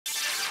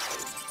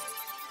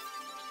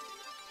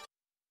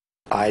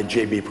I,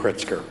 J.B.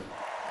 Pritzker.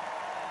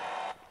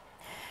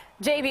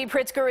 J.B.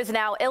 Pritzker is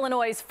now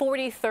Illinois'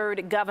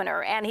 43rd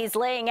governor, and he's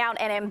laying out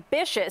an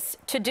ambitious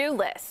to-do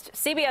list.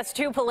 CBS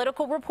 2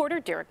 political reporter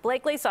Derrick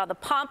Blakley saw the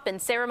pomp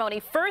and ceremony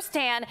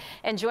firsthand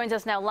and joins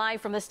us now live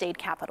from the state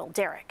capitol.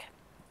 Derrick.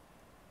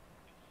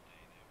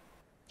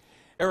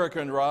 Eric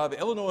and Rob,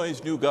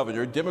 Illinois' new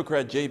governor,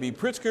 Democrat J.B.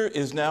 Pritzker,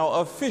 is now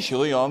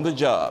officially on the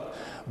job.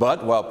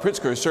 But while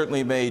Pritzker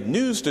certainly made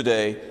news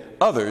today,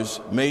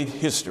 others made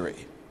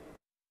history.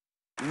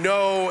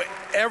 No,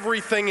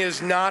 everything is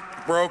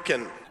not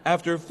broken.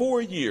 After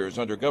 4 years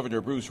under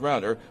Governor Bruce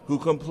Rauner, who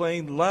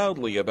complained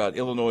loudly about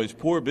Illinois'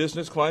 poor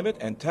business climate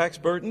and tax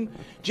burden,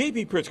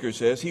 J.B. Pritzker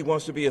says he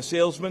wants to be a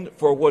salesman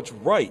for what's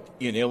right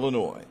in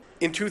Illinois.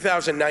 In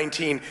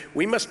 2019,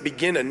 we must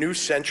begin a new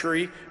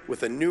century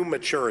with a new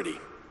maturity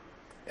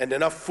and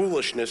enough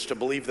foolishness to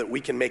believe that we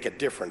can make a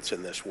difference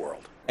in this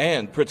world.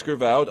 And Pritzker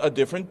vowed a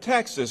different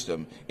tax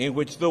system in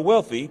which the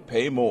wealthy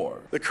pay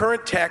more. The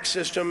current tax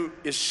system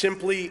is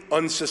simply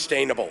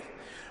unsustainable.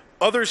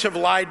 Others have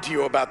lied to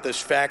you about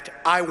this fact.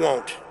 I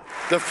won't.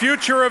 The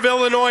future of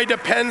Illinois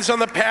depends on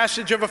the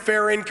passage of a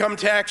fair income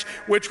tax,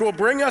 which will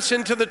bring us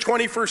into the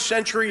 21st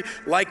century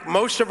like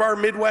most of our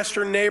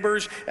Midwestern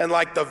neighbors and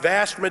like the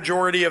vast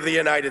majority of the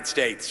United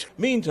States.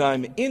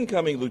 Meantime,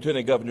 incoming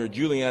Lieutenant Governor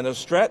Juliana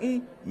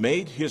Stratton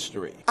made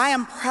history. I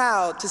am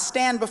proud to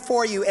stand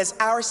before you as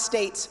our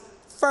state's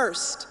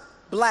first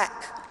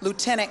Black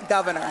lieutenant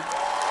governor.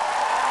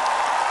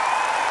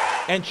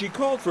 And she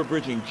called for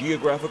bridging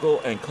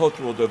geographical and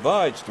cultural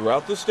divides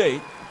throughout the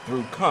state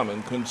through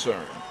common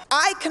concern.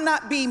 I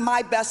cannot be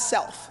my best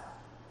self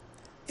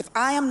if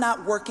I am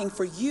not working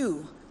for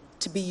you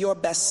to be your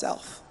best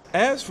self.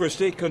 As for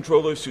State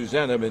Controller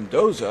Susana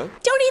Mendoza,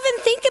 don't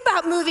even think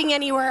about moving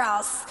anywhere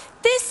else.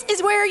 This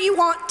is where you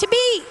want to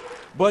be.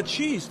 But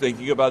she's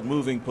thinking about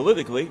moving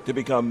politically to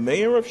become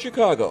mayor of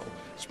Chicago.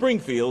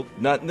 Springfield,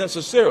 not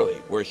necessarily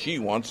where she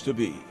wants to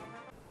be.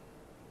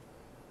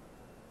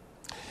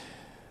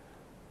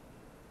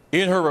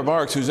 In her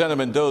remarks, Susana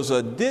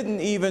Mendoza didn't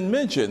even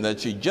mention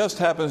that she just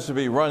happens to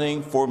be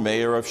running for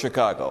mayor of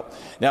Chicago.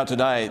 Now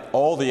tonight,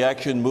 all the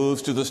action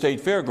moves to the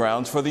state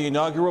fairgrounds for the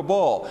inaugural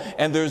ball.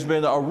 And there's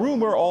been a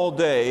rumor all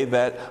day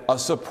that a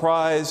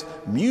surprise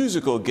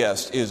musical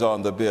guest is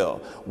on the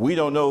bill. We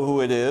don't know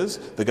who it is.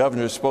 The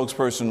governor's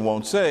spokesperson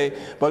won't say.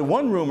 But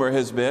one rumor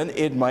has been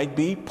it might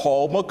be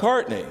Paul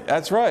McCartney.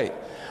 That's right.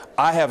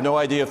 I have no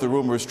idea if the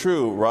rumor is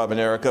true, Rob and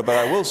Erica, but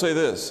I will say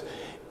this.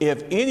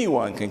 If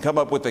anyone can come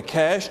up with the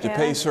cash to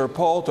pay Sir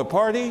Paul to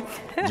party,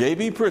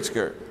 J.B.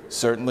 Pritzker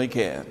certainly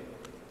can.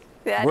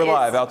 We're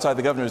live outside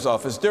the governor's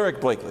office.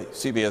 Derrick Blakley,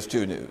 CBS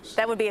 2 News.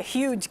 That would be a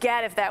huge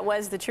get if that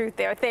was the truth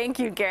there. Thank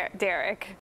you, Derrick.